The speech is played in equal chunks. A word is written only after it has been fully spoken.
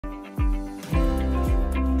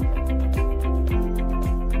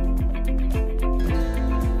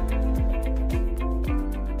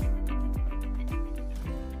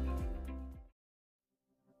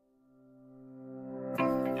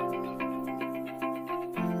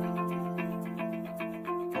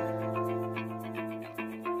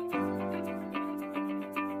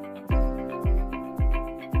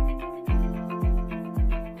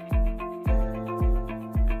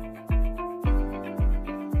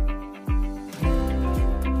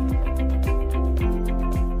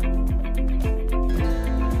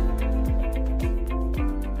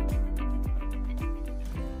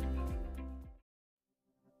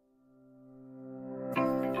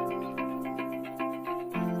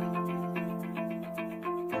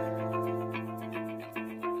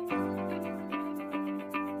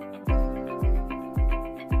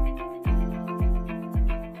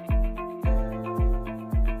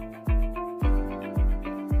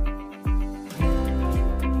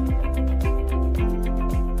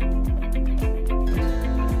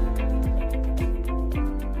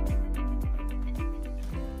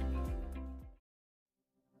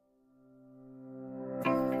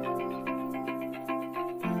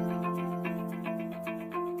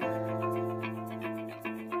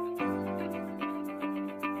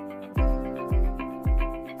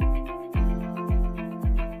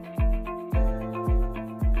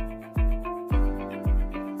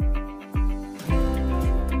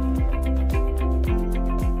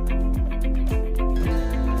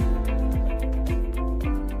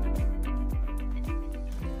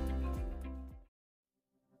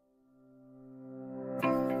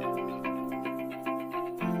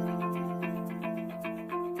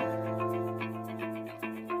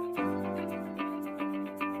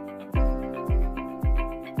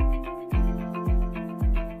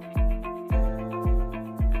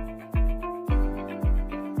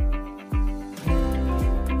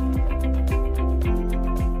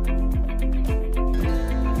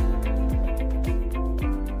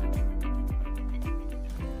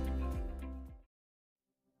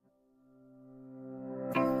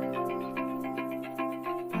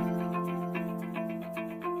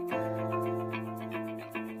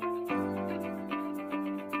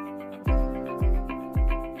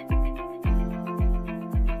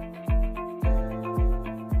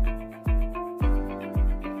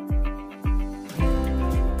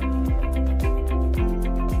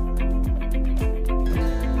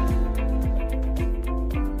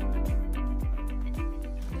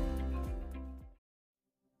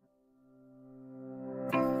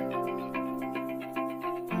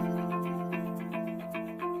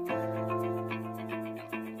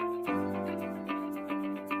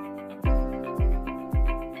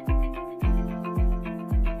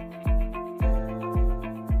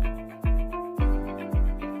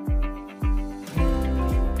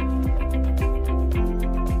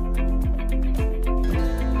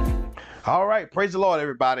right, praise the Lord,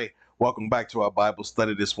 everybody. Welcome back to our Bible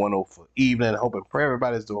study this wonderful evening. I hope and pray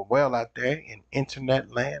everybody's doing well out there in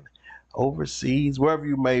internet land, overseas, wherever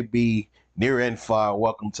you may be, near and far.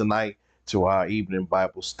 Welcome tonight to our evening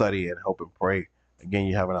Bible study and hope and pray. Again,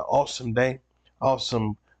 you're having an awesome day,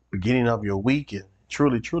 awesome beginning of your week, and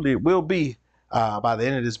truly, it will be by the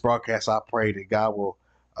end of this broadcast. I pray that God will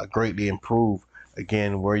greatly improve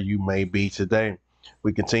again where you may be today.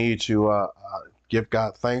 We continue to give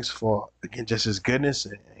God thanks for, again, just his goodness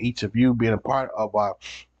and each of you being a part of our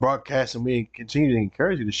broadcast. And we continue to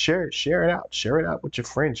encourage you to share it out with your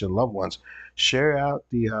friends, your loved ones. Share out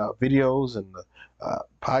the videos and the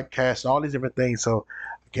podcasts, all these different things. So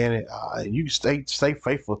again, you stay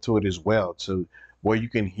faithful to it as well, to where you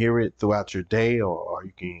can hear it throughout your day, or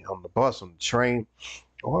you can on the bus, on the train,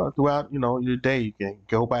 or throughout your day. You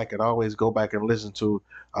can always go back and listen to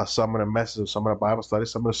some of the messages, some of the Bible studies,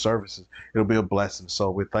 some of the services. It'll be a blessing.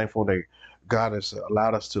 So we're thankful that God has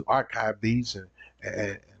allowed us to archive these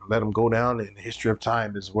and let them go down in the history of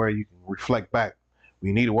time. Is where you can reflect back. When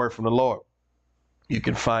you need a word from the Lord, you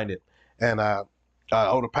can find it. And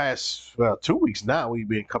over the past 2 weeks now, we've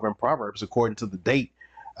been covering Proverbs according to the date.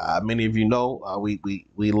 Many of you know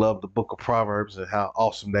we love the book of Proverbs and how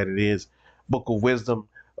awesome that it is. Book of wisdom,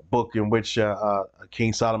 a book in which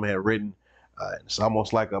King Solomon had written. It's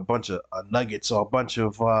almost like a bunch of nuggets, or a bunch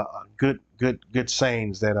of good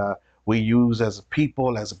sayings that we use as a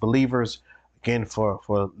people, as believers, again for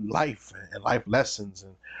life and life lessons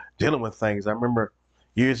and dealing with things. I remember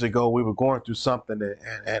years ago we were going through something,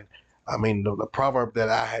 and I mean the proverb that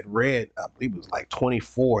I had read, I believe it was like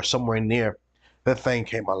 24, somewhere in there. That thing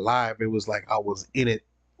came alive. It was like I was in it,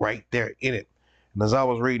 right there in it. And as I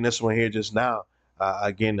was reading this one here just now,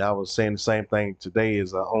 again, I was saying the same thing today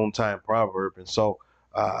is an on-time proverb. And so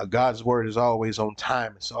God's word is always on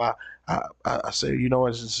time. And so I say,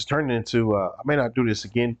 it's turning into, I may not do this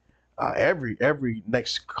again every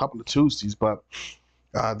next couple of Tuesdays, but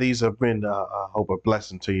these have been, I hope, a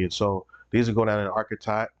blessing to you. And so these will go down in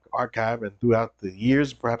the archive, and throughout the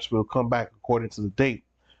years, perhaps we'll come back according to the date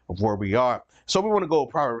of where we are. So we want to go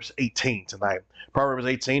to Proverbs 18 tonight. Proverbs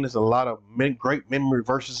 18 is a lot of great memory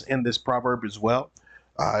verses in this proverb as well.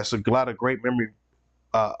 It's a lot of great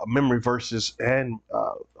memory verses and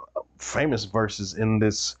famous verses in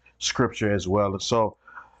this scripture as well. And so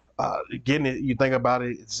again, you think about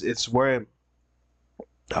it, it's where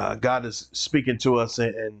God is speaking to us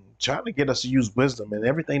and trying to get us to use wisdom in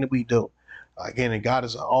everything that we do. Again, and God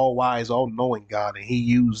is an all-wise, all-knowing God, and he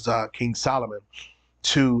used King Solomon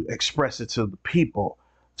to express it to the people,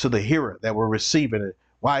 to the hearer that were receiving it.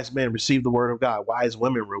 Wise men receive the word of God. Wise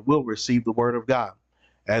women will receive the word of God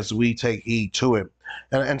as we take heed to it.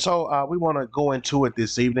 And so we want to go into it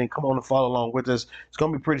this evening. Come on and follow along with us. It's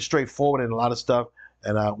going to be pretty straightforward and a lot of stuff.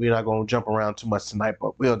 And we're not going to jump around too much tonight,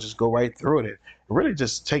 but we'll just go right through it and really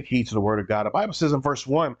just take heed to the word of God. The Bible says in verse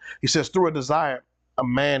 1, he says, through a desire, a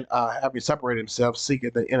man having separated himself,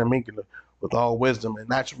 seeketh the intermingling with all wisdom. And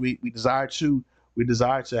naturally, we desire to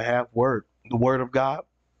have the word of God.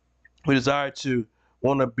 We desire to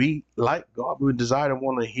want to be like God. We desire to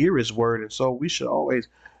want to hear his word. And so we should always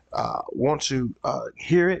want to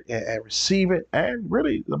hear it and receive it. And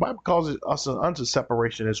really, the Bible calls it us unto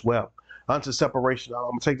separation as well. Unto separation. I'm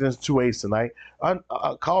going to take this in two ways tonight.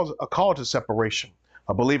 A call to separation.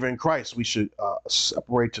 A believer in Christ, we should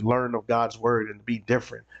separate to learn of God's word and be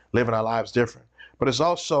different, living our lives different. But it's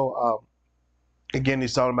also again,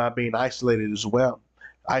 he's talking about being isolated as well,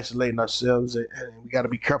 isolating ourselves, and we got to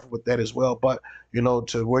be careful with that as well. But,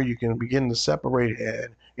 to where you can begin to separate and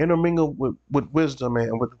intermingle with wisdom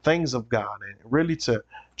and with the things of God, and really to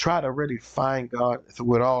try to really find God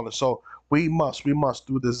through it all. And so we must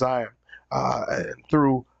through desire and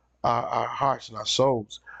through our hearts and our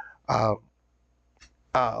souls.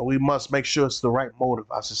 We must make sure it's the right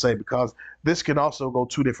motive, I should say, because this can also go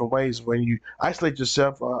two different ways. When you isolate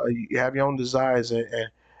yourself, you have your own desires,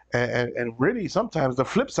 and really sometimes the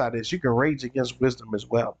flip side is you can rage against wisdom as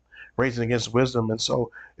well, raging against wisdom. And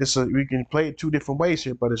so we can play it two different ways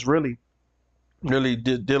here, but it's really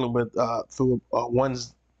dealing with through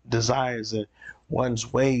one's desires and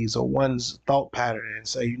one's ways or one's thought pattern, and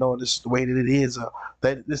say, this is the way that it is,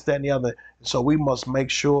 that this, that, and the other. And so we must make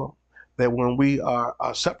sure that when we are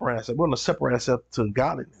separating ourselves, we want to separate ourselves to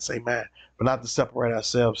godliness, amen, but not to separate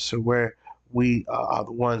ourselves to where we are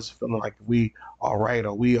the ones feeling like we are right,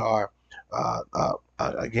 or we are,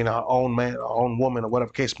 again, our own man, our own woman, or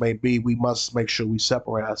whatever case may be. We must make sure we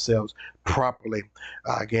separate ourselves properly,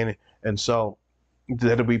 again, and so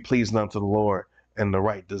that it'll be pleasing unto the Lord, and the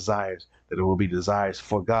right desires, that it will be desires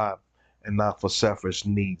for God and not for selfish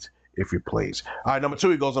needs if you please. All right, number two,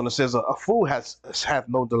 he goes on and says, a fool hath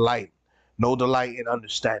no delight in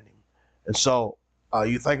understanding. And so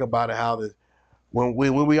you think about it, how the when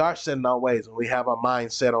we are set in our ways, when we have our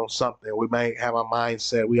mind set on something, we may have our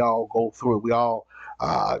mindset. We all go through it. We all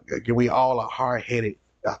are hard headed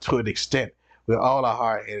to an extent. We all are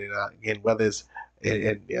hard headed again, whether it's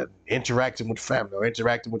in interacting with family or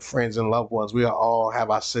interacting with friends and loved ones. We all have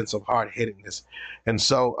our sense of hard headedness, and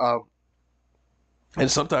so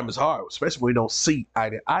and sometimes it's hard, especially when we don't see eye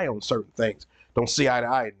to eye on certain things. Don't see eye to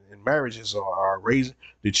eye in marriages or raising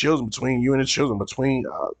the children, between you and the children, between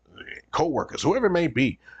co-workers, whoever it may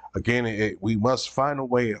be. Again, we must find a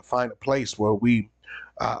way, find a place where we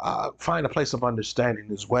find a place of understanding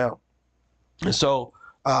as well. And so,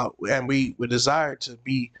 and we desire to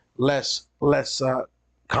be less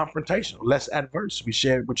confrontational, less adverse. We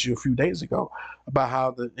shared with you a few days ago about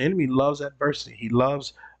how the enemy loves adversity. He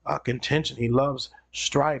loves contention. He loves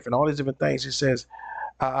strife and all these different things. He says,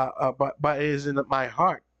 but it is in my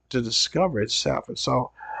heart to discover itself. And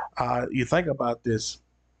so, you think about this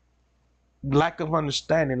lack of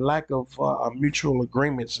understanding, lack of mutual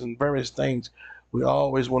agreements and various things. We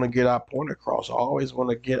always want to get our point across, always want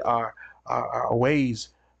to get our ways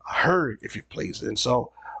heard, if you please. And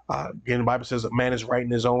so, again, the Bible says a man is right in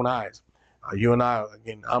his own eyes. You and I,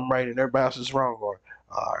 again, I'm right and everybody else is wrong, or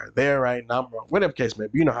they're right and I'm wrong. Whatever case may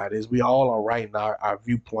be, you know how it is. We all are right in our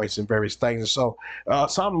viewpoints and various things. And so,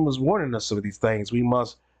 Solomon was warning us of these things. We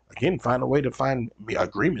must, again, find a way to find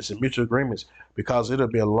agreements and mutual agreements, because it'll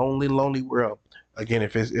be a lonely, lonely world. Again,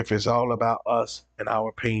 if it's all about us and our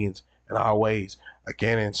opinions and our ways,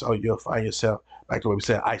 again, and so you'll find yourself, back to what we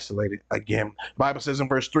said, isolated again. The Bible says in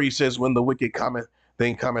verse 3, says, when the wicked cometh,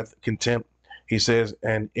 then cometh contempt. He says,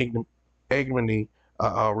 and ignominy,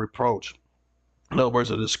 reproach. In other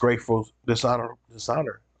words, a disgraceful dishonor,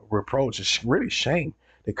 reproach. It's really shame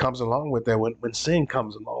that comes along with that when sin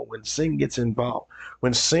comes along, when sin gets involved,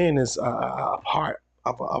 when sin is a part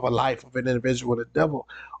of a life of an individual, the devil,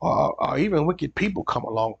 or even wicked people come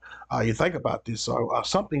along. You think about this, or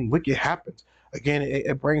something wicked happens. Again,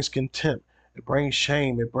 it brings contempt, it brings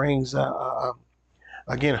shame, it brings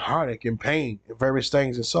again heartache and pain and various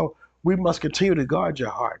things. And so we must continue to guard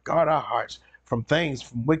our hearts from things,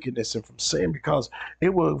 from wickedness and from sin, because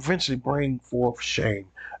it will eventually bring forth shame.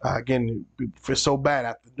 Again, feel so bad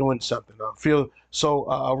after doing something, or feel so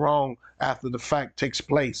wrong after the fact takes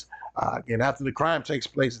place. Again, after the crime takes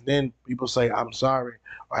place, and then people say, I'm sorry.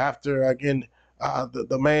 Or after, again,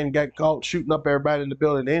 the man got caught shooting up everybody in the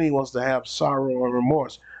building, then he wants to have sorrow or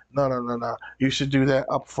remorse. No. You should do that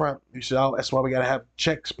up front. That's why we got to have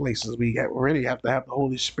checks places. We really have to have the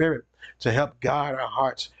Holy Spirit to help guide our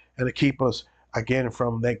hearts and to keep us, again,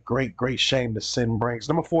 from that great, great shame that sin brings.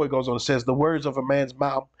 Number 4, it goes on and says, the words of a man's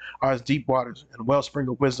mouth are as deep waters, and a wellspring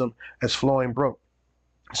of wisdom as flowing brook.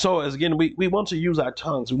 So, as again, we want to use our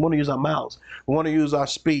tongues. We want to use our mouths. We want to use our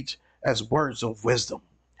speech as words of wisdom.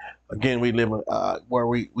 Again, we live where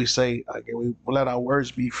we say, again, we let our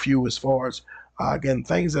words be few, as far as, again,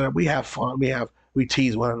 things that we have fun. We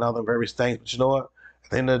tease one another, various things. But you know what?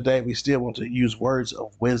 At the end of the day, we still want to use words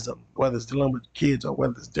of wisdom, whether it's dealing with kids or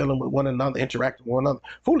whether it's dealing with one another, interacting with one another.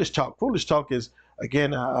 Foolish talk is,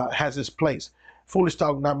 again, has its place. Foolish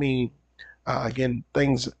talk not mean, again,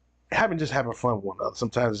 things having fun with one another.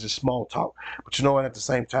 Sometimes it's just small talk. But you know what? At the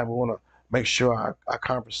same time, we want to make sure our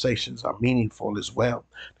conversations are meaningful as well.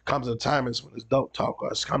 There comes a time when it's adult talk, or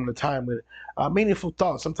it's coming a time when meaningful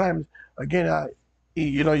thoughts. Sometimes, again,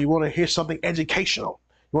 you want to hear something educational.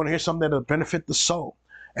 You want to hear something that'll benefit the soul.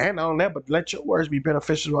 And not only that, but let your words be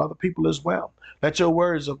beneficial to other people as well. Let your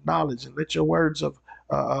words of knowledge and let your words of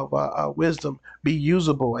wisdom be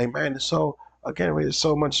usable. Amen. And so, again, there's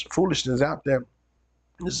so much foolishness out there.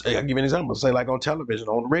 I'll give you an example. Say, like on television,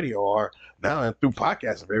 on the radio, or now and through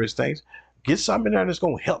podcasts and various things. Get something there that's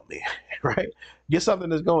going to help me, right? Get something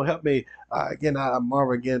that's going to help me. Again, I'm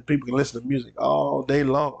Marvin. Again, people can listen to music all day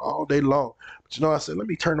long. But I said, let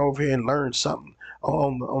me turn over here and learn something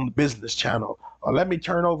on the business channel, or let me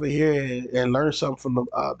turn over here and learn something from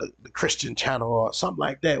the Christian channel or something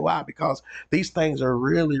like that. Why? Because these things are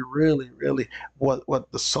really, really, really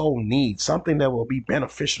what the soul needs. Something that will be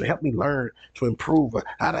beneficial to help me learn to improve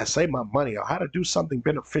how to save my money, or how to do something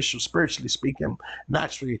beneficial, spiritually speaking,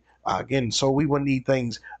 naturally. Again, so we will need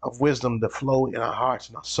things of wisdom to flow in our hearts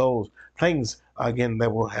and our souls. Things, again,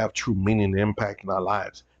 that will have true meaning and impact in our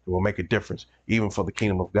lives. It will make a difference, even for the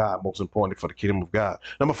kingdom of God, most importantly for the kingdom of God.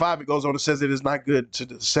 Number 5, it goes on and says, it is not good to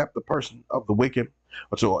decept the person of the wicked,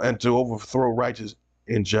 and to overthrow righteous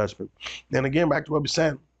in judgment. And again, back to what we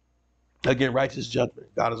said, again, righteous judgment.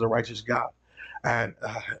 God is a righteous God. And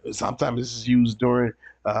sometimes this is used during,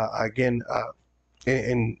 again,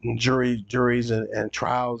 in juries and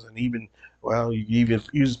trials, and even, well, you even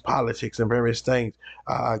use politics and various things.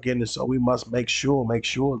 Again, and so we must make sure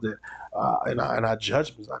that in our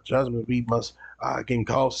judgment, we must again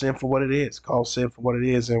call sin for what it is,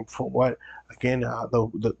 and for what, again,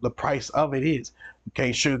 the price of it is. We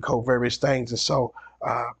can't sugarcoat various things, and so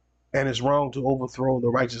and it's wrong to overthrow the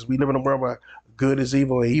righteous. We live in a world where good is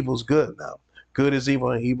evil and evil is good now. Good is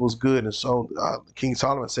evil and evil is good, and so King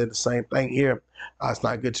Solomon said the same thing here. It's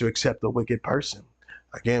not good to accept a wicked person.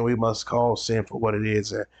 Again, we must call sin for what it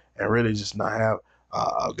is, and really just not have.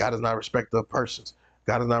 God does not respect the persons.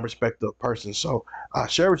 God does not respect the person. So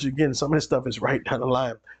share with you again. Some of this stuff is right down the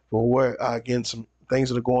line for where again some things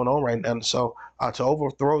that are going on right now. And so to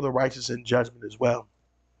overthrow the righteous in judgment as well,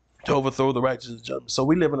 to overthrow the righteous judgment. So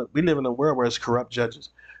we live in a world where it's corrupt judges,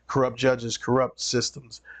 corrupt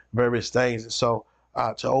systems, various things, and so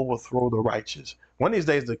to overthrow the righteous. One of these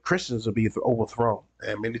days, the Christians will be overthrown,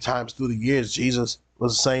 and many times through the years, Jesus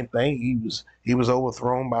was the same thing. He was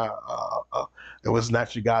overthrown by. It was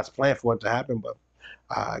naturally God's plan for it to happen, but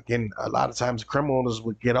again, a lot of times criminals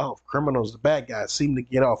would get off. Criminals, the bad guys, seem to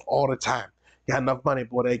get off all the time. Got enough money,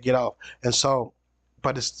 boy, they get off. And so,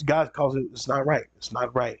 but God calls it. It's not right. It's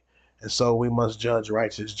not right. And so we must judge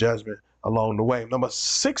righteous judgment along the way. Number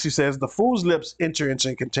 6, he says, the fool's lips enter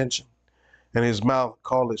into contention, and his mouth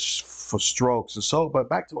calleth for strokes. And so, but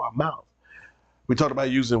back to our mouth. We talked about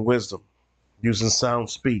using wisdom, using sound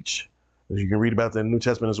speech. As you can read about that in the New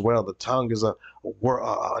Testament as well. The tongue is a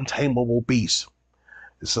untamable beast.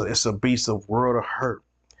 It's a beast of world of hurt.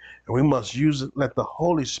 And we must use it, let the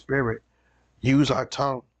Holy Spirit use our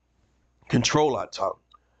tongue, control our tongue.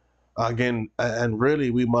 Again, and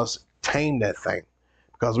really we must tame that thing,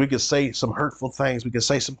 because we could say some hurtful things. We could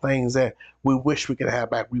say some things that we wish we could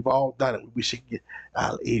have back. We've all done it. We should get,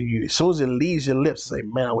 as soon as it leaves your lips, say,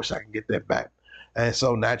 man, I wish I could get that back. And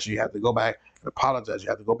so naturally you have to go back and apologize. You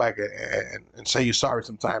have to go back and say you're sorry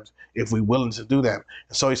sometimes if we're willing to do that.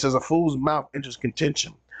 And so he says, a fool's mouth enters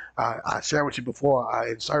contention. I shared with you before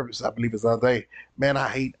in service, I believe it's the other day, man, I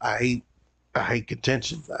hate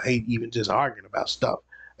contention. I hate even just arguing about stuff.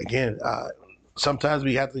 Again, sometimes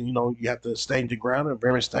we have to, you have to stand your ground in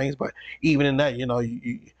various things, but even in that,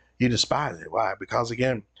 you despise it. Why? Because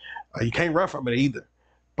again, you can't run from it either.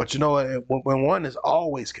 But when one is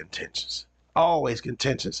always contentious, always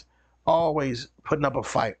putting up a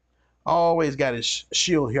fight, always got his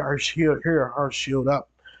shield here, her shield up.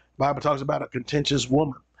 The Bible talks about a contentious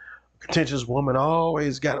woman. A contentious woman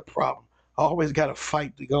always got a problem, always got a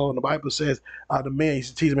fight to go. And the Bible says the men used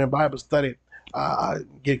to teach them in Bible study,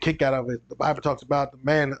 get a kick out of it. The Bible talks about the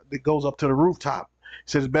man that goes up to the rooftop.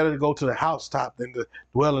 He says it's better to go to the housetop than to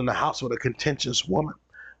dwell in the house with a contentious woman.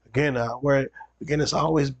 Again, where it's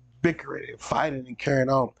always bickering and fighting and carrying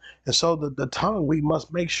on. And so the tongue, we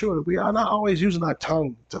must make sure that we are not always using our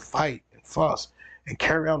tongue to fight and fuss and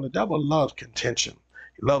carry on. The devil loves contention.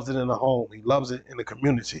 He loves it in the home. He loves it in the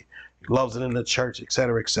community. He loves it in the church,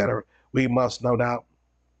 etc., etc. We must, no doubt,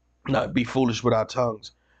 not be foolish with our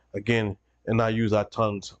tongues. Again, and not use our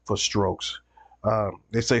tongues for strokes.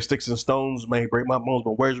 They say sticks and stones may break my bones,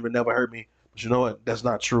 but words would never hurt me. But you know what? That's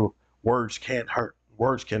not true. Words can't hurt.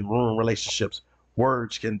 Words can ruin relationships.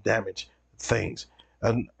 Words can damage things.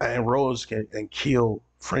 And words can kill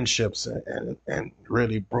friendships and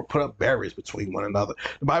really put up barriers between one another.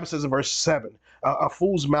 The Bible says in verse 7, a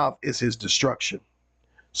fool's mouth is his destruction.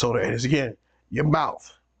 So there it is again, your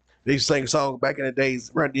mouth. They sang songs back in the days,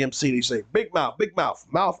 Run DMC, they say, big mouth,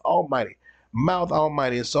 mouth almighty.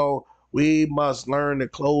 And so we must learn to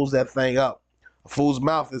close that thing up. A fool's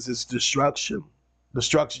mouth is his destruction.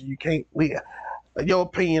 You can't, your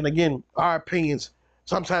opinion, again, our opinions,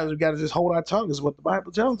 sometimes we got to just hold our tongue, is what the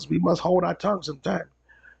Bible tells us. We must hold our tongue sometimes.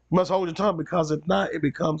 We must hold your tongue, because if not, it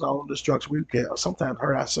becomes our own destruction. We can sometimes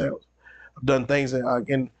hurt ourselves. I've done things that,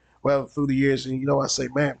 again, through the years, and I say,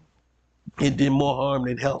 man, it did more harm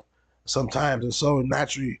than help sometimes. And so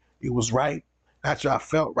naturally, it was right. Naturally, I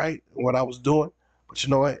felt right in what I was doing. But you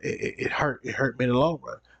know what? It hurt. It hurt me in the long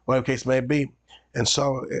run, whatever the case may be. And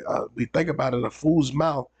so we think about it. A fool's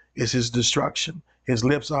mouth is his destruction. His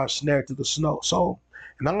lips are a snare to the soul.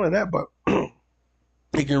 And not only that, but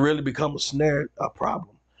it can really become a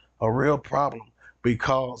problem, a real problem,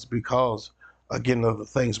 because again, of the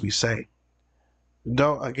things we say.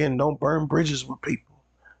 Don't burn bridges with people.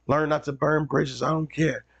 Learn not to burn bridges. I don't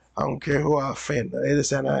care who I offend.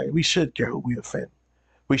 We should care who we offend.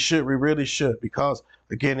 We really should, because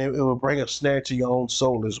again, it will bring a snare to your own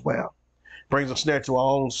soul as well. Brings a snare to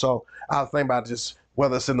our own soul. I was thinking about just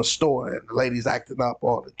whether it's in the store and the lady's acting up,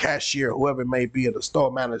 or the cashier, whoever it may be, or the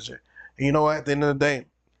store manager. And you know what? At the end of the day,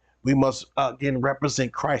 we must again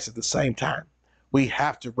represent Christ at the same time. We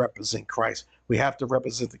have to represent Christ. We have to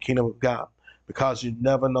represent the kingdom of God, because you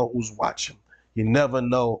never know who's watching. You never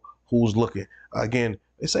know who's looking. Again,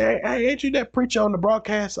 they say, hey, ain't you that preacher on the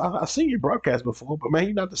broadcast? I've seen you broadcast before, but man,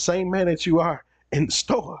 you're not the same man that you are in the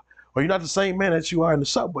store, or you're not the same man that you are in the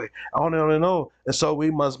subway. On and on and on. And so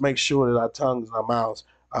we must make sure that our tongues and our mouths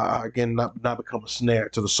again, not become a snare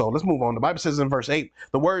to the soul. Let's move on. The Bible says in verse 8,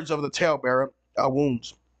 the words of the talebearer are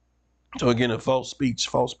wounds. So again, a false speech,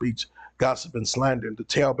 gossip and slander, and the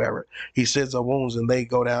talebearer, he says are wounds, and they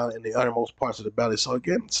go down in the uttermost parts of the belly. So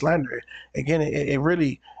again, slander, again, it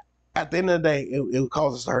really, at the end of the day, it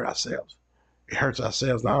causes us to hurt ourselves. It hurts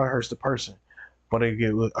ourselves. Not only hurts the person, but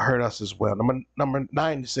it will hurt us as well. Number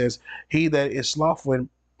 9 says, he that is slothful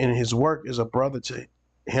in his work is a brother to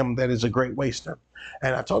him that is a great waster.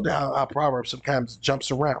 And I told you how our Proverbs sometimes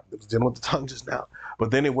jumps around. It was dealing with the tongue just now,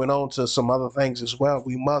 but then it went on to some other things as well.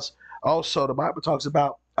 We must also, the Bible talks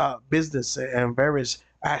about business and various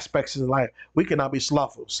aspects of life. We cannot be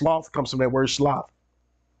slothful. Sloth comes from that word sloth.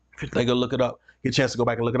 If you think of look it up, get a chance to go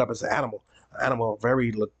back and look it up. It's an animal,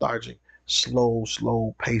 very lethargic,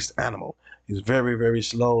 slow paced animal. He's very, very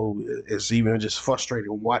slow. It's even just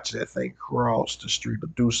frustrating watching that thing cross the street or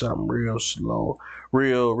do something real slow,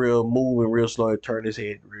 real moving, real slow, and turn his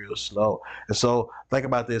head real slow. And so think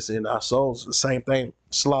about this in our souls, the same thing,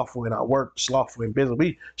 slothful in our work, slothful in business.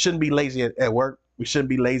 We shouldn't be lazy at work. We shouldn't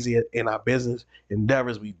be lazy in our business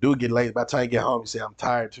endeavors. We do get lazy. By the time you get home, you say, I'm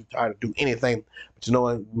tired, too tired to do anything. But you know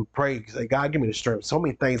what? We pray, say, God, give me the strength. So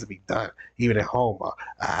many things to be done, even at home.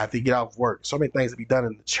 I have to get off work. So many things to be done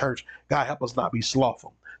in the church. God, help us not be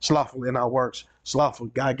slothful. Slothful in our works. Slothful.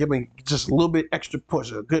 God, give me just a little bit extra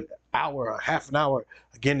push, a good hour, a half an hour.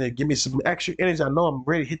 Again, to give me some extra energy. I know I'm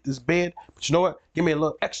ready to hit this bed, but you know what? Give me a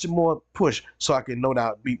little extra more push so I can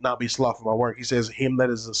not be slothful in my work. He says, him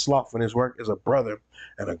that is a slothful in his work is a brother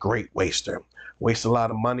and a great waster. Waste a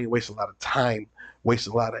lot of money, waste a lot of time, waste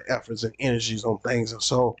a lot of efforts and energies on things. And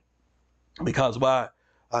so, because why?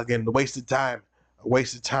 Again, the wasted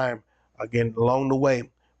time, again, along the way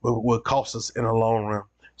will cost us in the long run.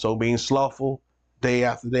 So being slothful day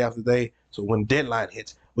after day after day. So when deadline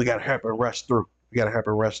hits, we got to help and rush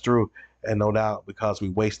through. And no doubt, because we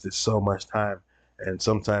wasted so much time. And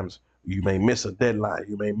sometimes you may miss a deadline.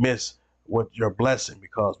 You may miss what your blessing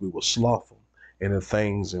because we were slothful in the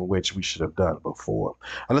things in which we should have done before.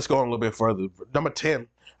 And let's go on a little bit further. Number 10,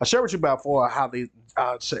 I shared with you about before how the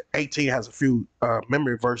 18 has a few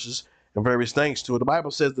memory verses and various things to it. The Bible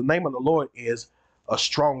says the name of the Lord is a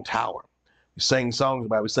strong tower. We sing songs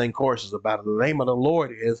about it. We sing choruses about it. The name of the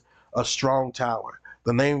Lord is a strong tower.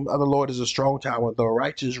 The name of the Lord is a strong tower. The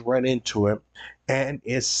righteous run into it and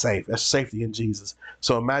it's safe. That's safety in Jesus.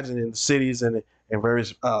 So imagine in the cities and in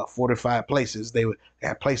various fortified places, they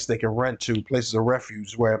had places they can run to, places of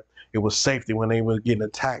refuge where it was safety when they were getting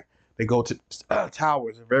attacked. They go to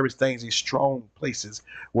towers and various things, these strong places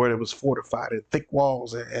where it was fortified and thick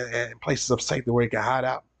walls and places of safety where they can hide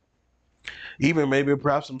out. Even maybe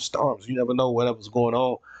perhaps some storms. You never know whatever's going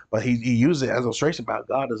on. But he used it as an illustration about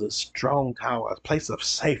God as a strong tower, a place of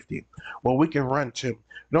safety where we can run to. You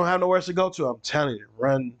don't have nowhere to go to. I'm telling you,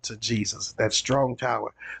 run to Jesus, that strong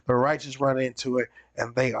tower. The righteous run into it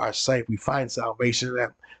and they are safe. We find salvation in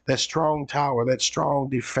that strong tower, that strong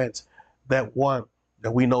defense, that one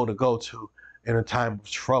that we know to go to in a time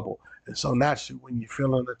of trouble. And so naturally, when you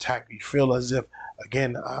feel an attack, you feel as if,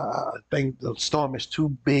 again, I think the storm is too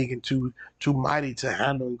big and too mighty to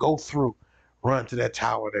handle and go through. Run to that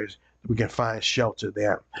tower. We can find shelter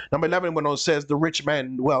there. Number 11, when it says the rich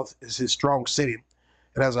man's wealth is his strong city,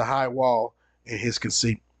 it has a high wall in his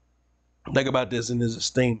conceit. Think about this in his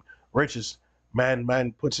esteem. Riches,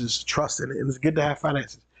 man puts his trust in it. And it's good to have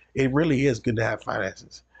finances. It really is good to have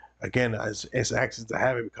finances. Again, it's access to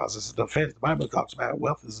have it because it's a defense. The Bible talks about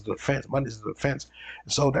wealth is a defense, money is a defense.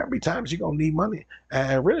 And so there'll be times you're going to need money.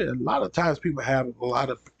 And really, a lot of times people have a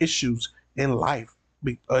lot of issues in life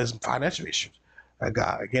because financial issues.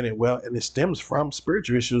 God, again, and it stems from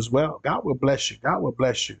spiritual issues as well. God will bless you. God will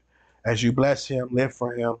bless you. As you bless him, live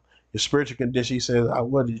for him, your spiritual condition, he says, I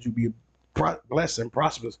will that you be blessed and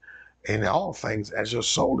prosperous in all things as your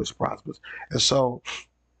soul is prosperous. And so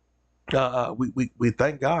we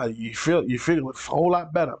thank God. You feel a whole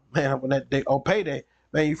lot better, man. When that day on payday,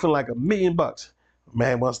 man, you feel like $1 million.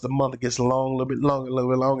 Man, once the month gets along, a little bit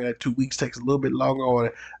longer, that 2 weeks takes a little bit longer,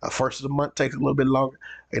 or the first of the month takes a little bit longer,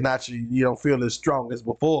 and actually you don't feel as strong as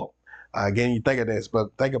before. Again, you think of this, but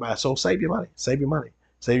think about it. So save your money.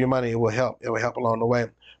 It will help. It will help along the way.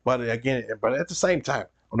 But again, but at the same time,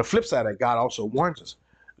 on the flip side, that God also warns us,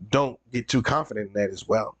 don't get too confident in that as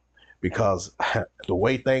well, because the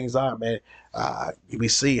way things are, man, we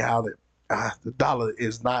see how the dollar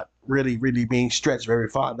is not really being stretched very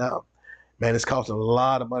far now. Man, it's costing a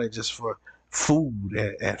lot of money just for food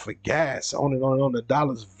and for gas. On and on and on. The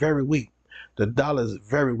dollar's very weak. The dollar is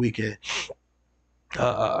very weak, and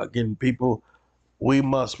again, people, we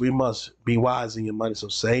must be wise in your money. So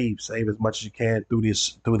save as much as you can through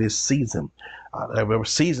this season. There were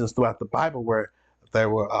seasons throughout the Bible where there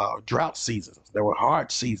were drought seasons. There were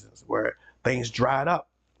hard seasons where things dried up.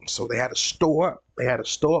 So they had to store up. They had to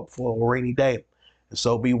store up for a rainy day. And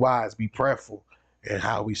so be wise, be prayerful in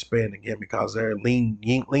how we spend again, because there are lean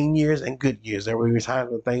years and good years. There will be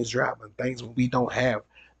times when things drop and things when we don't have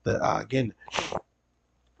the again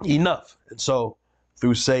enough. And so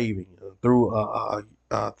through saving, through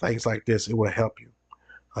things like this, it will help you.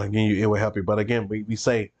 Again, it will help you. But again, we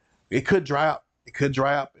say it could dry up. It could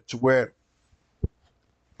dry up to where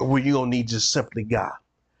you're going to need just simply God.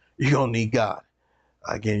 You're going to need God.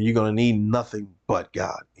 Again, you're going to need nothing but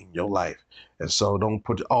God in your life. And so don't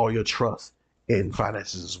put all your trust in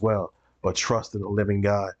finances as well, but trust in the living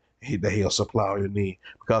God, that he'll supply all your need.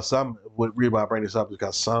 Because some would read why I bring this up,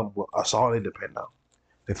 because some will, that's all they depend on.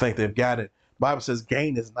 They think they've got it. The Bible says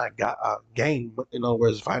gain is not God. Gain, in other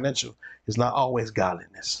words, financial, is not always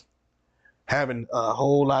godliness. Having a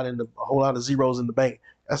whole lot of zeros in the bank,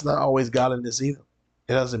 that's not always godliness either.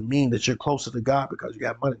 It doesn't mean that you're closer to God because you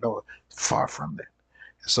got money. No, far from that.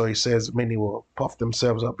 So he says many will puff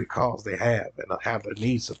themselves up because they have and have their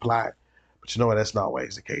needs supplied. But you know what? That's not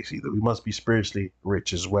always the case either. We must be spiritually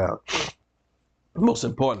rich as well. Most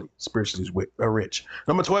importantly, spiritually rich.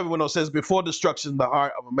 Number 12, when it says, before destruction, the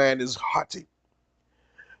heart of a man is haughty,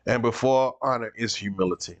 and before honor is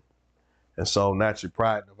humility. And so naturally,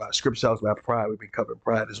 pride, about scripture tells about pride, we've been covering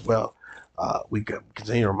pride as well. We can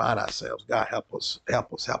continue to remind ourselves, God, help us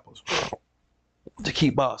to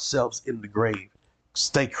keep ourselves in the grave,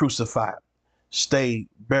 stay crucified, stay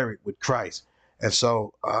buried with Christ. And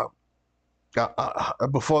so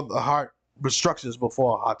before the heart, destruction is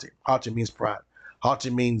before haughty. Haughty means pride. Haughty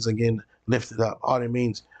means, again, lifted up. Haughty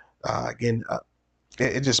means,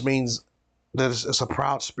 it just means that it's a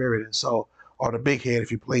proud spirit. And so, or the big head,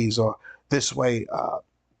 if you please, or this way,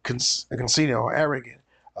 conceited or arrogant,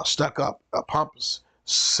 stuck up, pompous,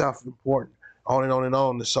 self-important, on and on and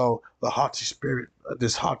on. And so the haughty spirit,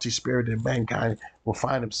 this haughty spirit in mankind will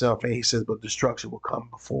find himself in. He says, but destruction will come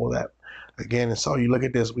before that. Again, and so you look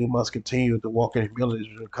at this, we must continue to walk in humility,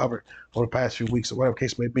 as we've covered over the past few weeks, or whatever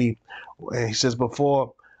case may be. And he says,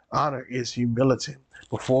 before honor is humility,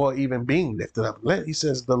 before even being lifted up. He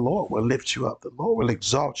says, the Lord will lift you up. The Lord will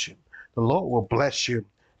exalt you. The Lord will bless you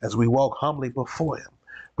as we walk humbly before him.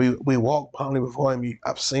 We walk humbly before him.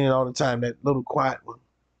 I've seen it all the time. That little quiet one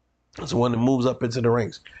is the one that moves up into the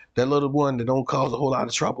ranks. That little one that don't cause a whole lot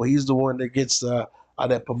of trouble. He's the one that gets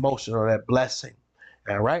that promotion or that blessing.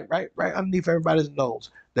 And right underneath everybody's nose,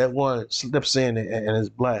 that one slips in and is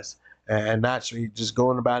blessed, and naturally just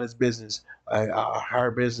going about his business, her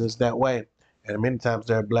business that way. And many times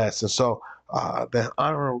they're blessed. And so that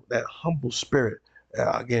honor, that humble spirit,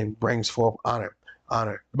 again, brings forth honor.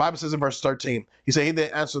 The Bible says in verse 13, he said, he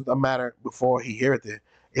that answereth a matter before he heareth it,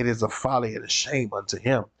 it is a folly and a shame unto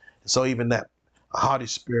him. And so even that haughty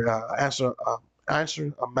spirit, answer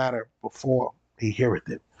a matter before he heareth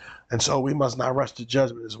it. And so we must not rush to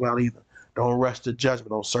judgment as well either. Don't rush to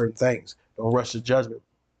judgment on certain things. Don't rush to judgment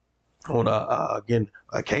on again,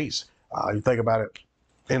 a case. You think about it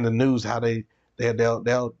in the news, how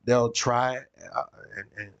they'll try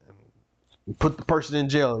and put the person in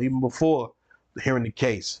jail even before hearing the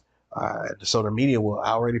case. So the media will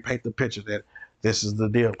already paint the picture that this is the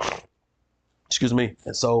deal. Excuse me.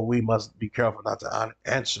 And so we must be careful not to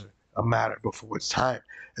answer a matter before it's time.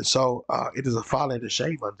 And so it is a folly and a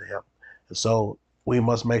shame unto him. And so we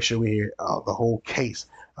must make sure we hear the whole case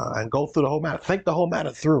and go through the whole matter. Think the whole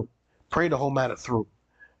matter through. Pray the whole matter through.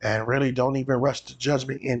 And really don't even rush to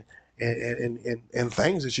judgment in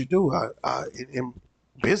things that you do in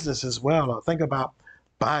business as well. Or think about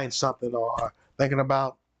buying something, or thinking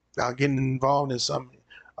about getting involved in some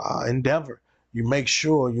endeavor. You make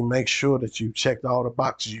sure that you checked all the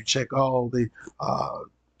boxes. You check all the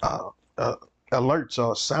alerts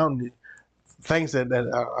or sounding things that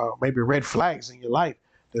are maybe red flags in your life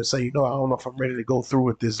that say, I don't know if I'm ready to go through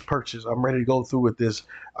with this purchase. I'm ready to go through with this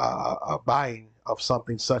buying of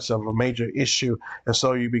something such of a major issue. And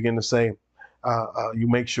so you begin to say, you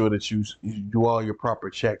make sure that you do all your proper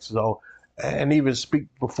checks. So, and even speak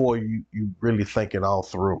before you really think it all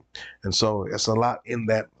through. And so it's a lot in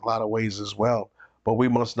that, a lot of ways as well. but we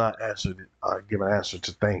must not give an answer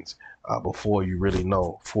to things before you really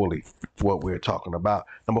know fully what we're talking about.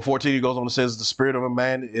 Number 14, he goes on and says, the spirit of a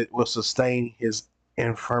man, it will sustain his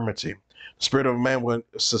infirmity. The spirit of a man will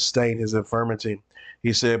sustain his infirmity.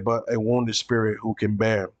 He said, but a wounded spirit who can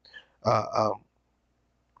bear. Uh, um,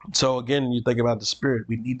 so again, you think about the spirit.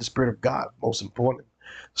 We need the spirit of God, most important.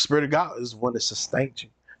 The spirit of God is the one that sustains you.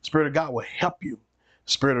 The spirit of God will help you.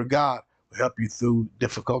 The spirit of God will help you through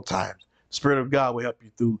difficult times. The spirit of God will help you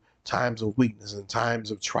through times of weakness and times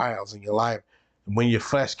of trials in your life. And when your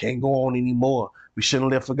flesh can't go on anymore, we shouldn't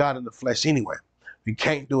live for God in the flesh anyway. We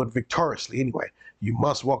can't do it victoriously anyway. You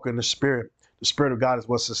must walk in the spirit. The spirit of God is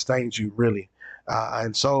what sustains you, really.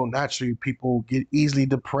 And so naturally, people get easily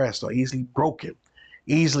depressed or easily broken,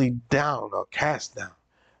 easily down or cast down,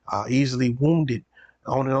 easily wounded,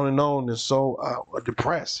 on and on and on, and so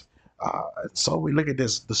depressed. So we look at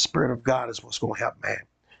this. The Spirit of God is what's going to help man.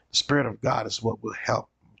 The Spirit of God is what will help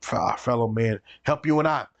for our fellow man, help you and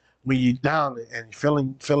I. When you're down and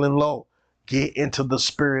feeling low, get into the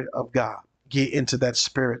Spirit of God. Get into that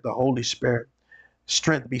Spirit, the Holy Spirit.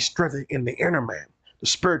 Be strengthened in the inner man, the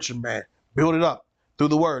spiritual man. Build it up through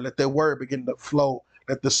the word. Let that word begin to flow.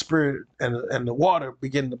 Let the spirit and the water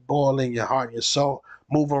begin to boil in your heart and your soul.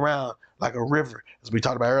 Move around like a river. As we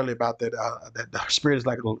talked about earlier about that, that the spirit is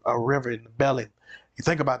like a river in the belly. You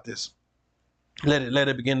think about this. Let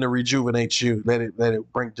it begin to rejuvenate you. Let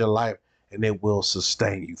it bring to life, and it will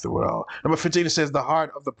sustain you through it all. Number 15, it says, the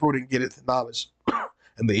heart of the prudent getteth knowledge,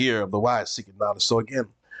 and the ear of the wise seeketh knowledge. So again,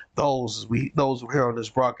 those who hear on this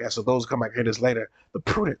broadcast, or those who come back hear this later, the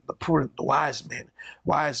prudent, the wise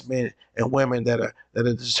men and women that are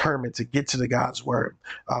determined to get to the God's word.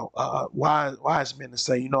 Wise men to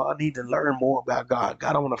say, I need to learn more about God.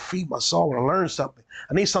 God, I want to feed my soul. I want to learn something.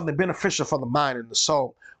 I need something beneficial for the mind and the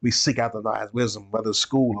soul. We seek out the wise wisdom, whether it's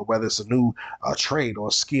school or whether it's a new trade or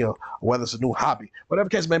a skill, or whether it's a new hobby, whatever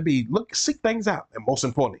the case may be. Seek things out, and most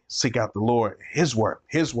importantly, seek out the Lord, His word.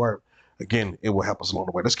 His word. Again, it will help us along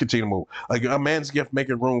the way. Let's continue to move. A man's gift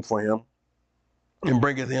maketh room for him, and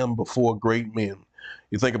bringeth him before great men.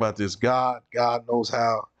 You think about this. God knows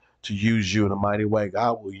how to use you in a mighty way.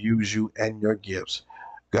 God will use you and your gifts.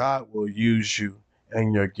 God will use you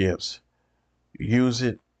and your gifts. Use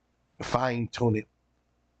it, fine tune it,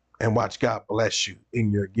 and watch God bless you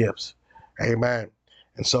in your gifts. Amen.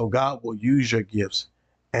 And so God will use your gifts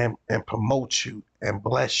and promote you and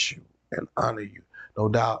bless you and honor you. No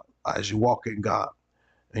doubt, as you walk in God.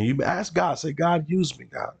 And you ask God, say, God, use me,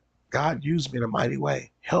 God. God, use me in a mighty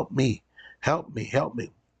way. Help me. Help me. Help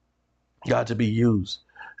me. God, to be used.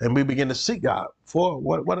 And we begin to seek God for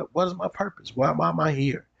what is my purpose? Why am I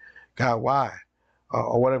here? God, why?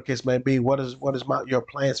 Or whatever case may be, what is your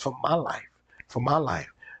plans for my life,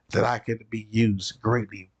 that I could be used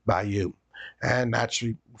greatly by you. And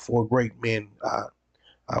naturally, for great men,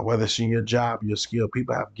 whether it's in your job, your skill,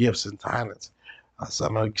 people have gifts and talents.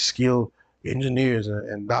 Some are skilled engineers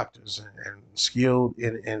and doctors and skilled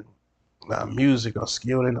in music or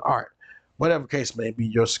skilled in art. Whatever case may be,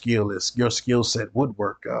 your skill set,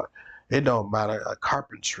 woodwork, it don't matter,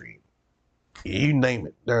 carpentry, you name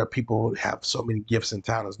it. There are people who have so many gifts and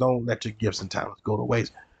talents. Don't let your gifts and talents go to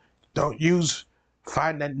waste.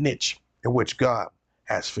 Find that niche in which God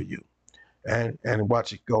has for you, and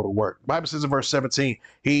watch it go to work. The Bible says in verse 17,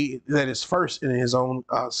 he that is first in his own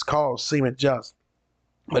cause seemeth just,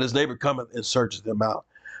 but his neighbor cometh and searches them out.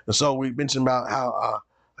 And so we mentioned about how,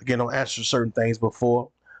 again, don't answer certain things before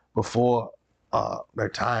their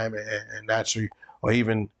time, and naturally, or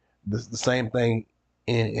even the same thing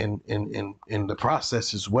in the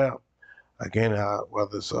process as well. Again,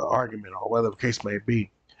 whether it's an argument or whether the case may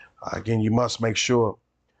be, again, you must make sure,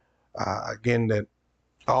 again, that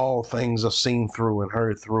all things are seen through and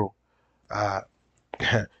heard through. Uh,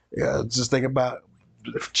 yeah, just think about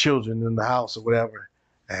children in the house or whatever,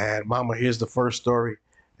 and mama hears the first story,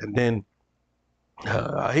 and then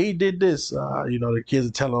he did this. The kids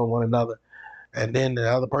are telling on one another, and then the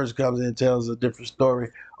other person comes in and tells a different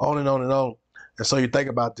story, on and on and on. And so you think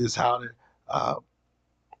about this, how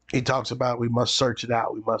he talks about we must search it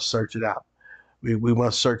out. We must search it out. We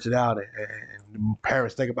must search it out, and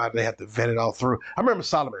parents think about it. They have to vet it all through. I remember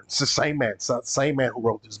Solomon. It's the same man who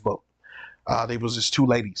wrote this book. There was just two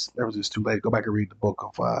ladies. Go back and read the book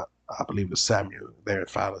of I believe it's Samuel. There,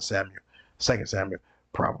 Father Samuel, 2 Samuel,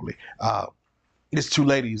 probably. These two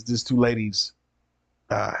ladies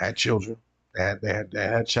had children. They had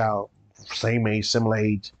a child, same age, similar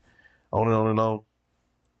age, on and on and on.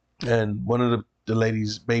 And one of the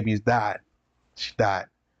ladies' babies died. She died.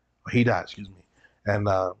 He died, excuse me. And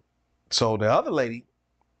so the other lady,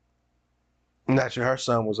 naturally, her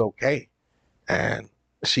son was okay. And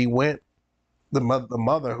she went, the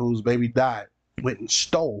mother whose baby died, went and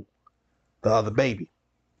stole the other baby.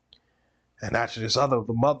 And actually,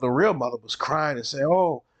 the real mother, was crying and saying,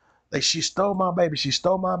 "Oh, she stole my baby. She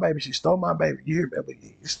stole my baby. She stole my baby." You hear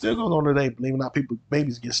me? It still goes on today, believing how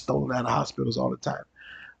babies get stolen out of hospitals all the time.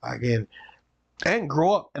 Again, and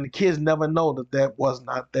grow up, and the kids never know that was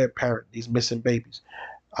not their parent. These missing babies.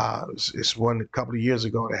 It's one a couple of years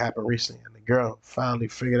ago that happened recently, and the girl finally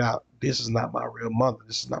figured out, this is not my real mother.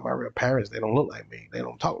 This is not my real parents. They don't look like me. They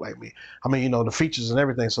don't talk like me. I mean, the features and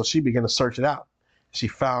everything. So she began to search it out. She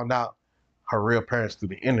found out her real parents through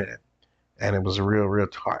the internet, and it was a real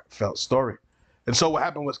heartfelt story. And so what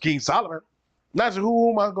happened was King Solomon. Not sure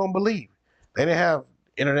who am I gonna believe? They didn't have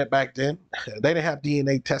internet back then. They didn't have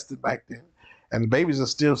DNA tested back then. And the babies are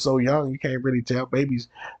still so young, you can't really tell. Babies,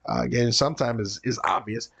 again, sometimes is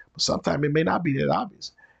obvious, but sometimes it may not be that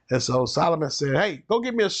obvious. And so Solomon said, "Hey, go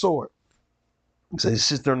get me a sword." So he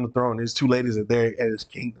sits there on the throne. His two ladies are there at his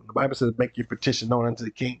kingdom. The Bible says, "Make your petition known unto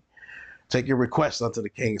the king. Take your request unto the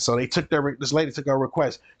king." So this lady took her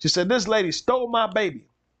request. She said, "This lady stole my baby.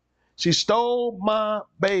 She stole my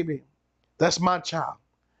baby. That's my child."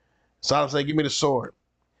 Solomon said, "Give me the sword."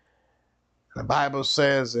 The Bible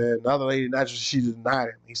says, and the other lady, naturally, she denied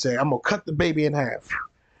him. He said, "I'm going to cut the baby in half.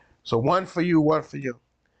 So one for you, one for you."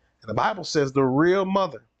 And the Bible says the real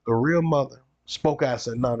mother spoke out and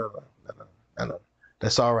said, No.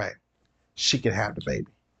 That's all right. She can have the baby.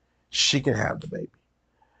 She can have the baby.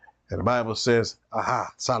 And the Bible says,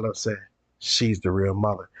 aha, Solomon said, she's the real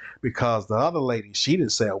mother. Because the other lady, she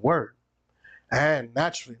didn't say a word. And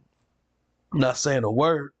naturally, not saying a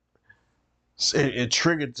word, it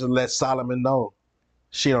triggered to let Solomon know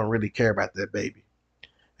she don't really care about that baby.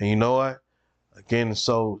 And you know what? Again,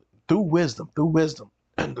 so through wisdom,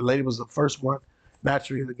 and the lady was the first one.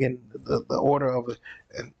 Naturally, again, the order of it,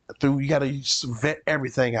 and you got to vet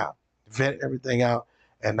everything out,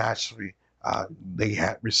 and naturally, they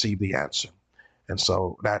had received the answer. And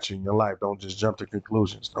so, naturally, in your life, don't just jump to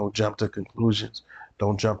conclusions. Don't jump to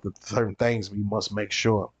certain things. We must make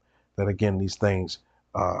sure that, again, these things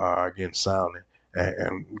are again sound,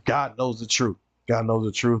 and God knows the truth. God knows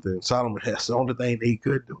the truth, and Solomon, that's the only thing that he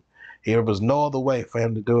could do. There was no other way for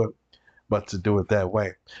him to do it but to do it that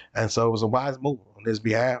way. And so it was a wise move on his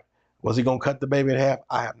behalf. Was he going to cut the baby in half?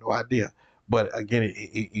 I have no idea. But again,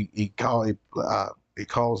 it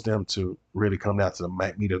caused them to really come down to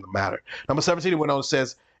the meat of the matter. Number 17, it went on and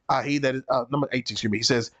says, number 18, excuse me, he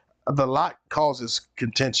says, the lot causes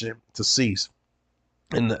contention to cease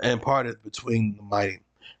and parted between the mighty.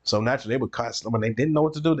 So naturally, they would cast, when they didn't know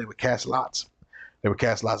what to do, they would cast lots. In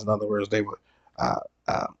other words, they would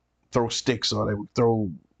throw sticks, or they would throw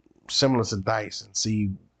similar to dice and see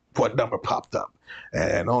what number popped up,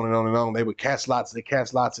 and on and on and on. They would cast lots. They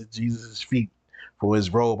cast lots at Jesus' feet for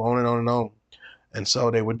his robe, on and on and on. And so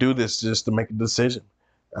they would do this just to make a decision.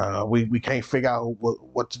 We can't figure out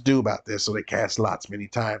what to do about this, so they cast lots many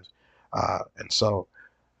times. And so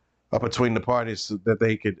between the parties, so that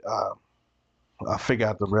they could figure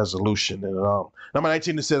out the resolution. And number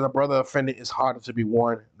 19, it says, a brother offended is harder to be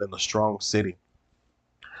won than a strong city.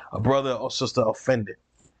 A brother or sister offended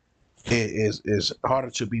is harder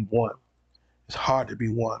to be won. It's hard to be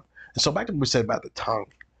won. And so back to what we said about the tongue,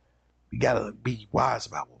 we got to be wise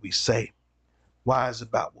about what we say, wise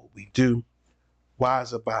about what we do,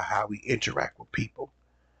 wise about how we interact with people,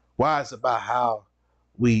 wise about how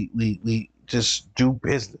we just do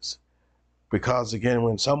business. Because again,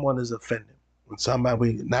 when someone is offended, when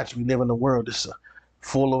somebody, naturally, we live in a world that's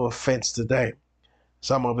full of offense today.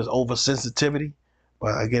 Some of it is oversensitivity,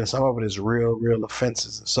 but again, some of it is real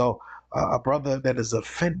offenses. And so a brother that is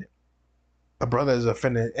offended,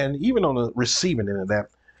 and even on the receiving end of that,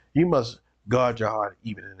 you must guard your heart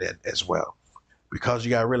even in that as well. Because you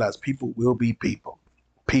got to realize people will be people.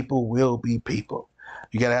 People will be people.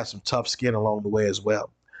 You got to have some tough skin along the way as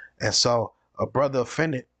well. And so a brother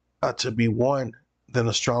offended to be won than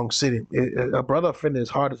a strong city. A brother offended is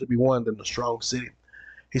harder to be won than a strong city.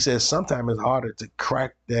 He says sometimes it's harder to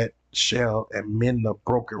crack that shell and mend a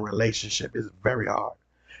broken relationship. It's very hard.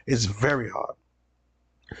 It's very hard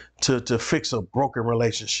to fix a broken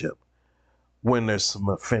relationship when there's some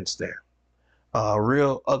offense there. A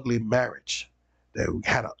real ugly marriage that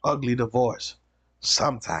had an ugly divorce,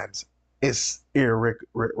 sometimes it's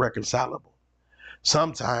irreconcilable.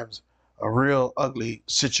 Sometimes a real ugly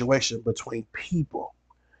situation between people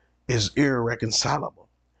is irreconcilable.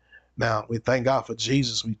 Now, we thank God for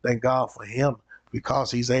Jesus. We thank God for him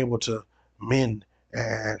because he's able to mend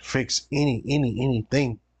and fix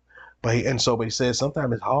anything. But he says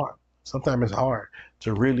sometimes it's hard. Sometimes it's hard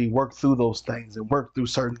to really work through those things and work through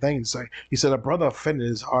certain things. So he said a brother offended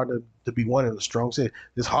is harder to be won in a strong city.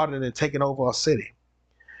 It's harder than taking over a city.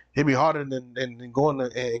 It'd be harder than going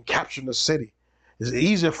and capturing the city. It's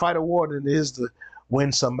easier to fight a war than it is to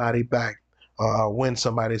win somebody back or win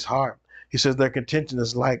somebody's heart. He says their contention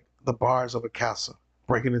is like the bars of a castle.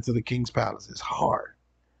 Breaking into the king's palace is hard.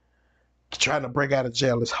 Trying to break out of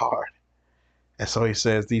jail is hard. And so he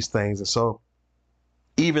says these things. And so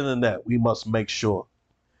even in that, we must make sure,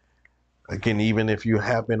 again, even if you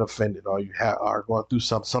have been offended or you are going through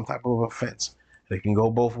some type of offense, it can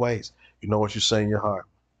go both ways. You know what you say in your heart.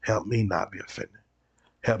 Help me not be offended.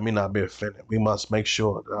 Help me not be offended. We must make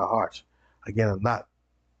sure that our hearts, again, are not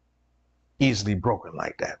easily broken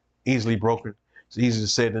like that. Easily broken. It's easier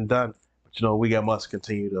said than done. But we must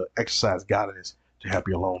continue to exercise godliness to help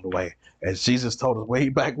you along the way. As Jesus told us way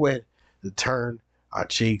back when, to turn our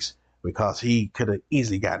cheeks, because he could have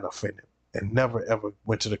easily gotten offended and never ever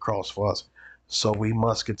went to the cross for us. So we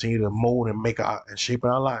must continue to mold and make and shape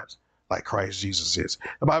our lives like Christ Jesus is.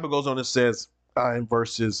 The Bible goes on and says in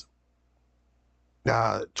verses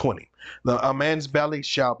 20, a man's belly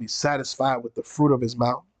shall be satisfied with the fruit of his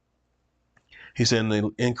mouth. He said, and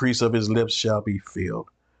the increase of his lips shall be filled.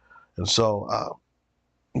 And so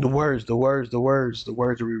the words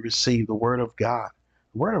that we receive, the word of God.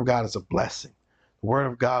 The word of God is a blessing. The word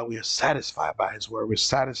of God, we are satisfied by his word. We're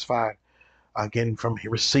satisfied, again, from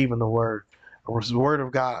receiving the word. The word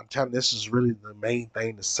of God, I'm telling you, this is really the main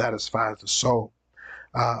thing that satisfies the soul.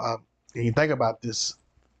 And you think about this,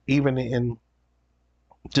 even in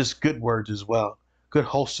just good words as well, good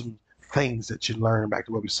wholesome things that you learn, back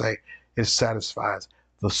to what we say, it satisfies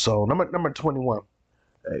the soul. Number 21,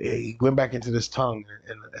 he went back into this tongue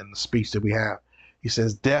and the speech that we have. He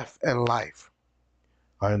says, death and life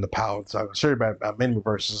are in the power of the tongue. I'll show you about many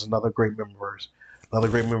verses, another great memory verse. Another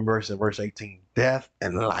great memory verse in verse 18. Death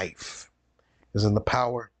and life is in the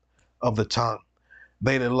power of the tongue.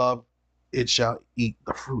 They that love it shall eat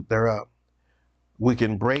the fruit thereof. We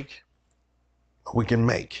can break, or we can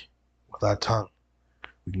make with our tongue.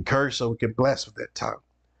 We can curse, or we can bless with that tongue.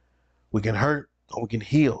 We can hurt, or we can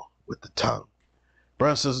heal with the tongue.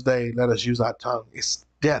 Brothers and sisters, today, let us use our tongue. It's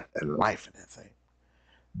death and life in that thing.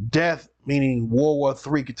 Death, meaning World War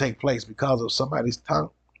III, could take place because of somebody's tongue.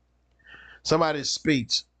 Somebody's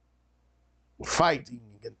speech, fighting,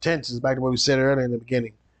 contentions, back to what we said earlier in the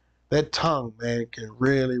beginning. That tongue, man, can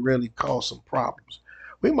really, really cause some problems.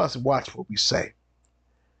 We must watch what we say.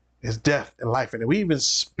 It's death and life in it. We even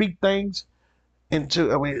speak things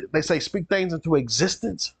into, they say speak things into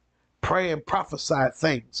existence. Pray and prophesy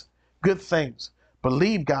things, good things.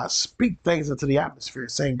 Believe God, speak things into the atmosphere,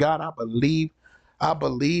 saying, God, I believe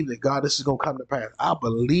that, God, this is going to come to pass. I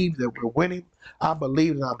believe that we're winning. I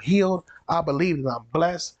believe that I'm healed. I believe that I'm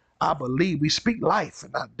blessed. I believe. We speak life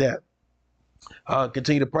and not death.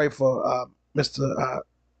 Continue to pray for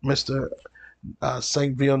Mr.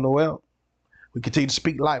 St. Villeneuve. We continue to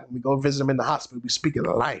speak life. When we go visit him in the hospital, we speak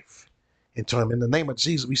life into him. In the name of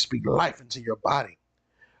Jesus, we speak life into your body.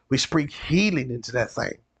 We speak healing into that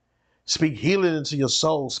thing. Speak healing into your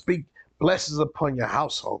soul. Speak blessings upon your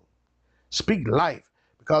household. Speak life.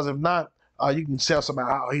 Because if not, you can tell somebody,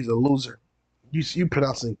 oh, he's a loser. You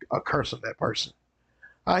pronouncing a curse on that person.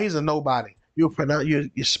 He's a nobody. You're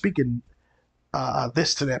speaking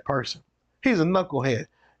this to that person. He's a knucklehead.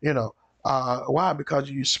 Why?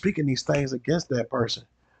 Because you're speaking these things against that person.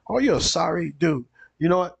 Oh, you're a sorry dude. You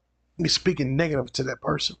know what? You're speaking negative to that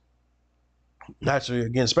person. Naturally,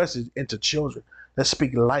 again, especially into children. Let's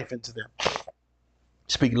speak life into them.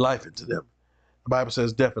 Speak life into them. The Bible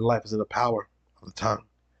says death and life is in the power of the tongue.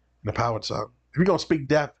 In the power of the tongue. If you're going to speak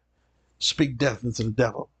death into the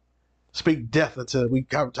devil. Speak death into, we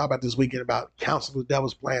talk about this weekend about counsel the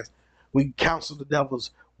devil's plans. We counsel the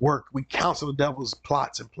devil's work. We counsel the devil's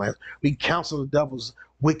plots and plans. We counsel the devil's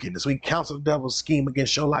wickedness. We counsel the devil's scheme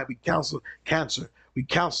against your life. We counsel cancer. We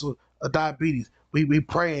counsel diabetes. We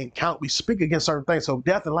pray and count. We speak against certain things. So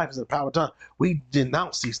death and life is in the power of tongue. We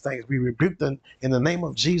denounce these things. We rebuke them in the name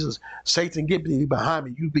of Jesus. Satan, get behind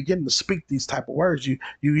me. You begin to speak these type of words.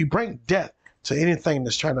 You bring death to anything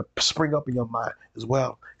that's trying to spring up in your mind as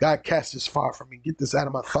well. God, cast this far from me. Get this out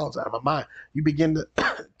of my thoughts, out of my mind. You begin to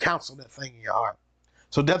counsel that thing in your heart.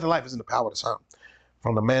 So death and life is in the power of the tongue.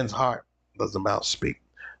 From the man's heart does the mouth speak.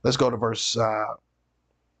 Let's go to verse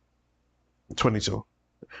 22.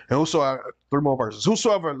 And whosoever, 3 more verses.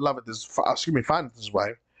 Whosoever findeth his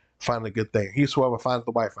wife, find a good thing. Whosoever finds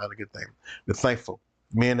the wife, find a good thing. We're thankful.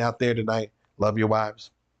 Men out there tonight, love your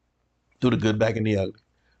wives. Do the good, bad, and the ugly.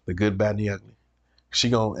 The good, bad, and the ugly.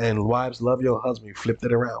 And wives, love your husband. You flip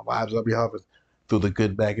it around. Wives, love your husband through the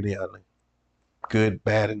good, bad, and the ugly. good,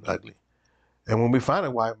 bad, and ugly. And when we find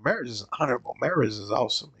out why marriage is honorable, marriage is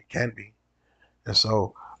awesome. It can be. And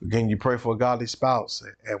so, again, you pray for a godly spouse.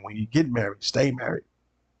 And when you get married, stay married.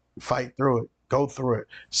 Fight through it. Go through it.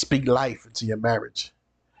 Speak life into your marriage.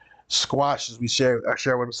 Squash, as I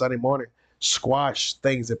share with them Sunday morning, squash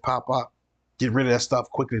things that pop up. Get rid of that stuff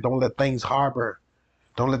quickly. Don't let things harbor.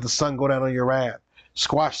 Don't let the sun go down on your wrath.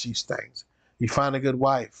 Squash these things. You find a good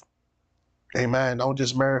wife. Amen. Don't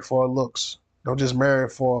just marry for her looks. Don't just marry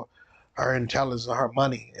for her intelligence or her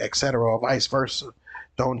money, etc., or vice versa.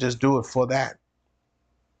 Don't just do it for that.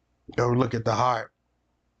 Go look at the heart.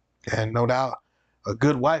 And no doubt, a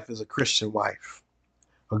good wife is a Christian wife.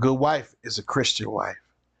 A good wife is a Christian wife.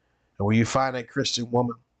 And when you find a Christian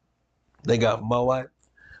woman, they got Moabite,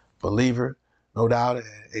 believer, no doubt,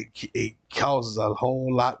 it causes a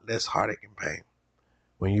whole lot less heartache and pain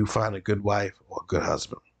when you find a good wife or a good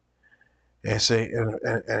husband. And say,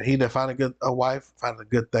 and he that find a wife, find a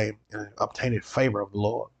good thing and obtain the favor of the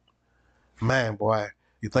Lord. Man, boy,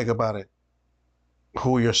 you think about it,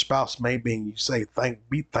 who your spouse may be, and you say,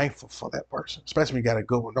 be thankful for that person, especially when you got a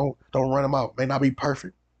good one. Don't run them out. May not be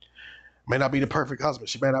perfect. May not be the perfect husband.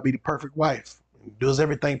 She may not be the perfect wife. Does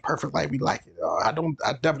everything perfect like we like it. I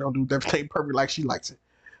definitely don't do everything perfect like she likes it.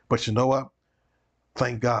 But you know what?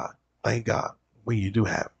 Thank God. Thank God when you do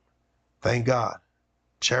have it. Thank God.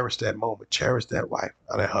 Cherish that moment. Cherish that wife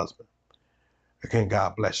or that husband. Again,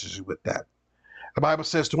 God blesses you with that. The Bible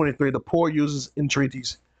says 23, the poor uses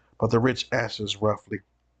entreaties, but the rich answers roughly.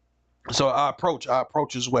 So our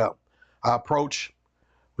approach as well. Our approach,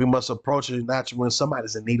 we must approach it naturally when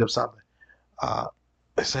somebody's in need of something.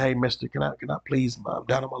 They say, hey, mister, can I please, I'm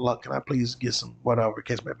down on my luck, can I please get some, whatever the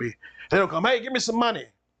case may be. They don't come, hey, give me some money.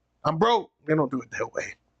 I'm broke. They don't do it that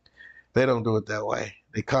way. They don't do it that way.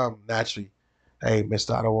 They come naturally. Hey,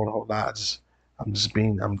 mister, I don't want a whole lot. I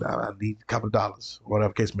need a couple of dollars, whatever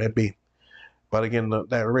the case may be. But again,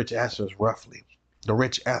 that rich answer is roughly. The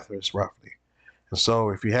rich answer is roughly. And so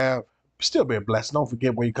if you have, still be a blessing. Don't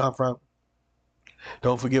forget where you come from.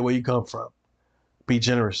 Don't forget where you come from. Be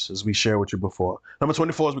generous, as we shared with you before. Number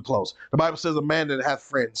 24 as we close. The Bible says a man that hath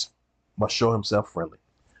friends must show himself friendly.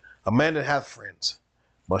 A man that hath friends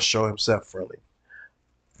must show himself friendly.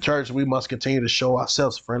 Church, we must continue to show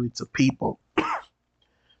ourselves friendly to people,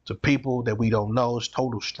 to people that we don't know, as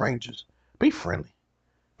total strangers. Be friendly.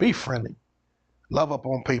 Be friendly. Love up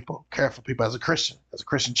on people. Care for people as a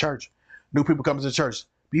Christian church. New people come to the church.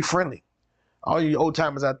 Be friendly. All you old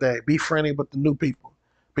timers out there, be friendly with the new people.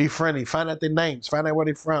 Be friendly. Find out their names. Find out where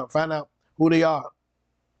they're from. Find out who they are.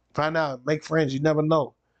 Find out. Make friends. You never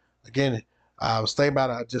know. Again, I was thinking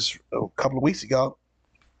about it just a couple of weeks ago.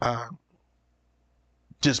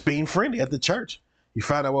 Just being friendly at the church. You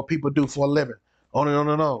find out what people do for a living. On and on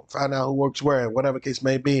and on. Find out who works where, whatever the case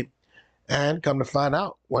may be. And come to find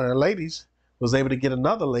out, one of the ladies was able to get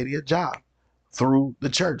another lady a job through the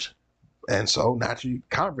church. And so naturally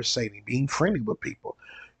conversating, being friendly with people,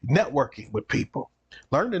 networking with people.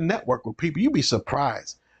 Learn to network with people. You'd be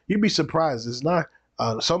surprised. You'd be surprised. It's not,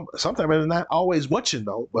 sometimes it's not always what you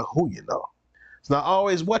know, but who you know. It's not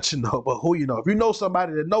always what you know, but who you know. If you know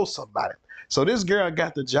somebody that knows somebody. So this girl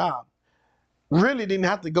got the job. Really didn't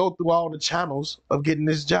have to go through all the channels of getting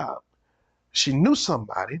this job. She knew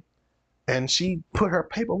somebody and she put her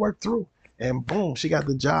paperwork through and boom, she got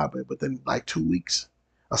the job within like 2 weeks.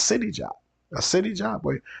 A city job.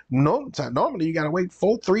 Where normally you got to wait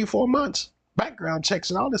 3-4 months. Background checks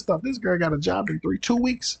and all this stuff. This girl got a job in 2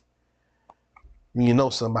 weeks. You know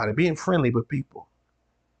somebody. Being friendly with people.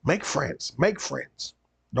 Make friends. Make friends.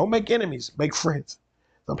 Don't make enemies. Make friends.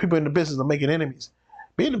 Some people in the business of making enemies.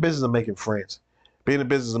 Be in the business of making friends. Be in the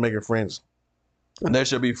business of making friends. And there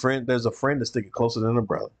should be friend. There's a friend that's sticking closer than a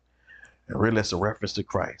brother. And really that's a reference to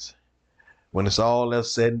Christ. When it's all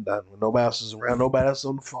else said and done, when nobody else is around, nobody else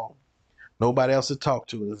on the phone, nobody else to talk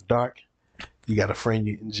to, and it's dark, you got a friend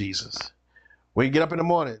in Jesus. When you get up in the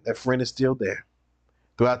morning, that friend is still there.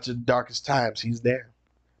 Throughout your darkest times, he's there.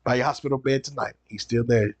 By your hospital bed tonight, he's still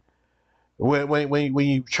there. When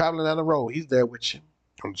you're traveling down the road, he's there with you.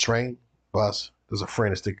 On the train, bus, there's a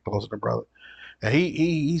friend that's sticking closer than a brother. And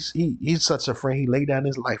he's such a friend, he laid down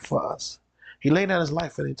his life for us. He laid down his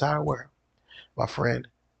life for the entire world. My friend,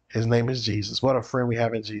 his name is Jesus. What a friend we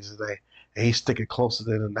have in Jesus today. And he's sticking closer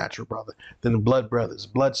than a natural brother, than the blood brothers,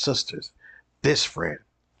 blood sisters. This friend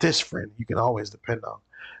you can always depend on.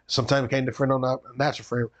 Sometimes we can't depend on a natural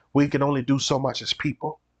friend. We can only do so much as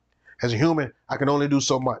people. As a human, I can only do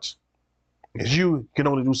so much. As you can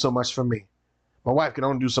only do so much for me. My wife can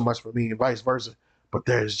only do so much for me and vice versa. But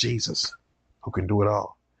there's Jesus who can do it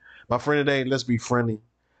all. My friend today, let's be friendly.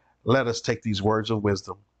 Let us take these words of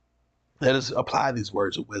wisdom Let us apply these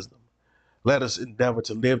words of wisdom. Let us endeavor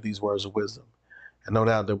to live these words of wisdom. And no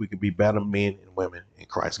doubt that we can be better men and women in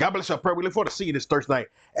Christ. God bless you. I pray. We look forward to seeing you this Thursday night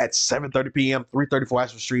at 7:30 p.m., 334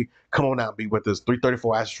 Ashford Street. Come on out and be with us.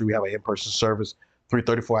 334 Ashford Street. We have an in-person service.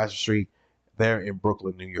 334 Ashford Street there in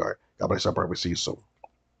Brooklyn, New York. God bless you. I pray. We'll see you soon.